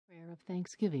of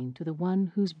thanksgiving to the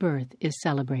one whose birth is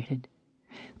celebrated.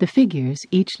 The figures,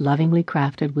 each lovingly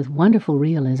crafted with wonderful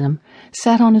realism,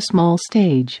 sat on a small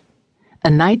stage. A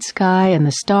night sky and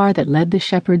the star that led the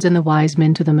shepherds and the wise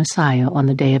men to the Messiah on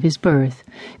the day of his birth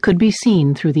could be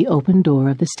seen through the open door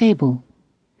of the stable.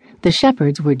 The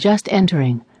shepherds were just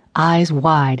entering, eyes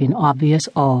wide in obvious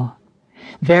awe.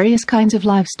 Various kinds of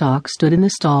livestock stood in the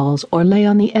stalls or lay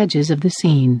on the edges of the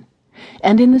scene,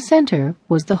 and in the center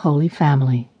was the Holy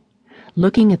Family.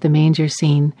 Looking at the manger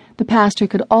scene, the pastor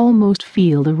could almost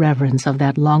feel the reverence of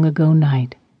that long-ago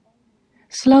night.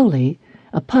 Slowly,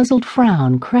 a puzzled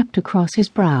frown crept across his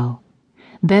brow.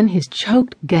 Then his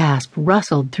choked gasp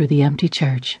rustled through the empty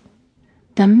church.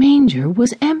 The manger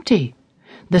was empty.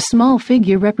 The small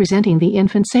figure representing the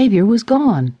infant Savior was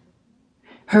gone.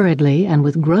 Hurriedly and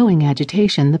with growing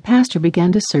agitation, the pastor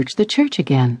began to search the church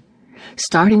again.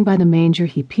 Starting by the manger,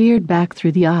 he peered back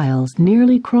through the aisles,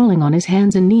 nearly crawling on his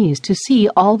hands and knees to see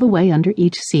all the way under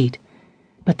each seat.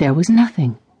 But there was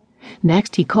nothing.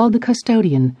 Next, he called the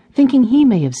custodian, thinking he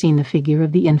may have seen the figure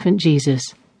of the infant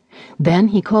Jesus. Then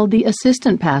he called the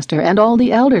assistant pastor and all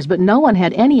the elders, but no one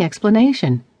had any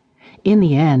explanation. In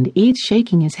the end, each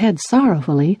shaking his head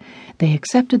sorrowfully, they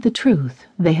accepted the truth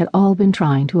they had all been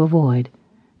trying to avoid.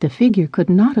 The figure could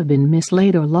not have been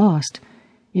mislaid or lost.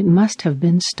 It must have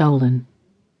been stolen.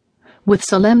 With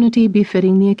solemnity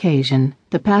befitting the occasion,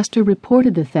 the pastor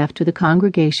reported the theft to the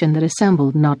congregation that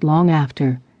assembled not long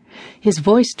after. His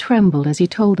voice trembled as he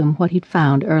told them what he'd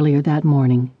found earlier that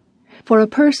morning. For a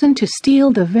person to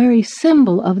steal the very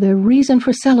symbol of their reason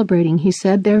for celebrating, he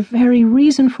said, their very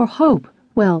reason for hope,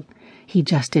 well, he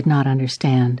just did not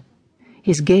understand.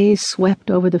 His gaze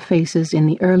swept over the faces in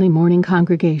the early morning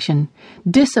congregation,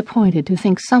 disappointed to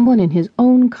think someone in his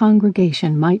own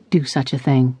congregation might do such a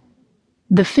thing.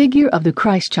 The figure of the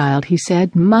Christ child, he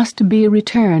said, must be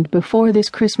returned before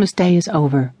this Christmas day is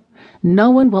over.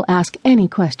 No one will ask any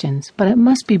questions, but it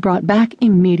must be brought back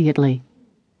immediately.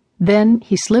 Then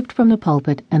he slipped from the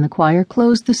pulpit, and the choir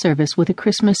closed the service with a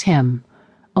Christmas hymn,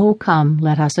 "O come,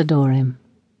 let us adore him."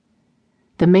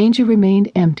 The manger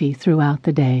remained empty throughout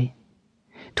the day.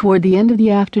 Toward the end of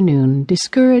the afternoon,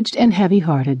 discouraged and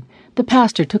heavy-hearted, the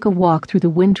pastor took a walk through the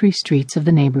wintry streets of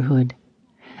the neighborhood.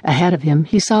 Ahead of him,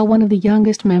 he saw one of the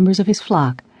youngest members of his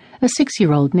flock, a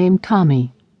 6-year-old named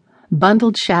Tommy.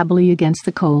 Bundled shabbily against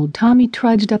the cold, Tommy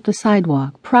trudged up the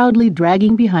sidewalk, proudly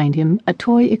dragging behind him a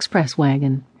toy express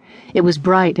wagon. It was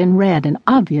bright and red and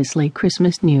obviously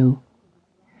Christmas new.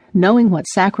 Knowing what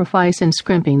sacrifice and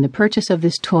scrimping the purchase of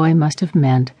this toy must have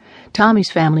meant,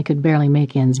 Tommy's family could barely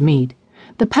make ends meet.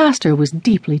 The pastor was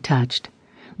deeply touched.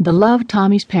 The love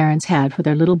Tommy's parents had for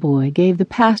their little boy gave the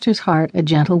pastor's heart a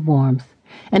gentle warmth,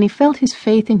 and he felt his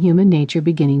faith in human nature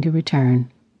beginning to return.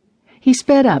 He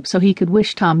sped up so he could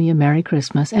wish Tommy a Merry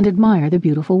Christmas and admire the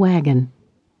beautiful wagon.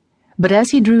 But as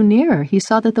he drew nearer, he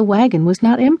saw that the wagon was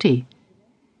not empty.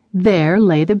 There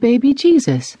lay the baby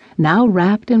Jesus, now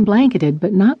wrapped and blanketed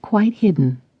but not quite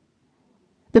hidden.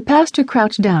 The pastor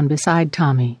crouched down beside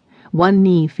Tommy, one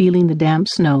knee feeling the damp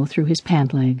snow through his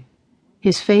pant leg.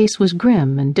 His face was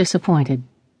grim and disappointed.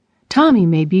 Tommy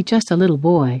may be just a little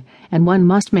boy, and one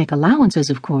must make allowances,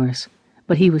 of course,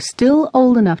 but he was still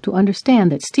old enough to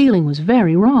understand that stealing was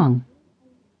very wrong.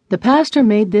 The pastor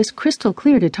made this crystal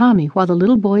clear to Tommy while the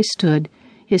little boy stood,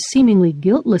 his seemingly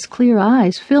guiltless clear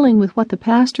eyes filling with what the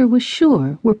pastor was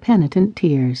sure were penitent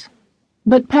tears.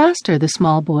 "But, Pastor," the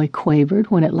small boy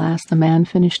quavered when at last the man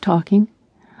finished talking,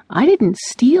 "I didn't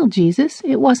steal Jesus.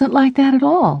 It wasn't like that at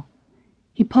all."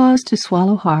 He paused to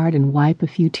swallow hard and wipe a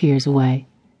few tears away.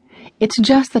 "It's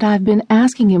just that I've been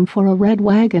asking him for a red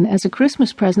wagon as a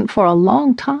Christmas present for a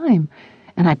long time,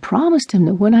 and I promised him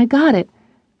that when I got it,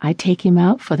 I'd take him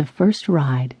out for the first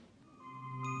ride."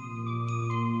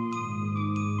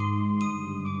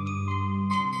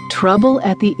 Trouble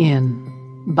at the Inn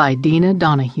by Dina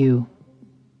Donahue.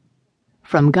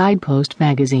 From Guidepost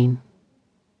magazine.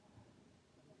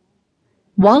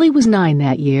 Wally was 9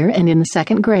 that year and in the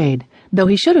 2nd grade, though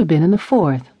he should have been in the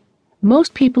 4th.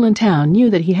 Most people in town knew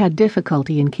that he had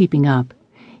difficulty in keeping up.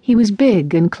 He was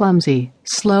big and clumsy,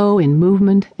 slow in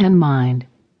movement and mind.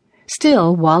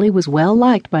 Still, Wally was well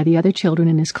liked by the other children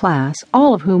in his class,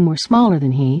 all of whom were smaller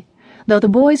than he, though the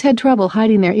boys had trouble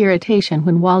hiding their irritation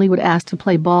when Wally would ask to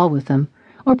play ball with them,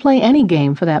 or play any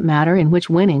game for that matter in which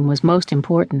winning was most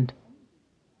important.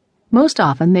 Most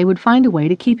often they would find a way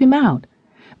to keep him out,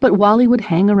 but Wally would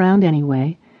hang around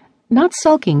anyway, not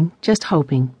sulking, just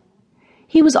hoping.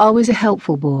 He was always a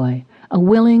helpful boy, a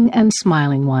willing and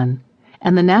smiling one,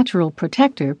 and the natural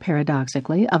protector,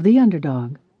 paradoxically, of the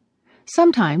underdog.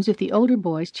 Sometimes, if the older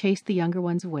boys chased the younger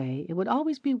ones away, it would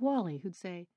always be Wally who'd say,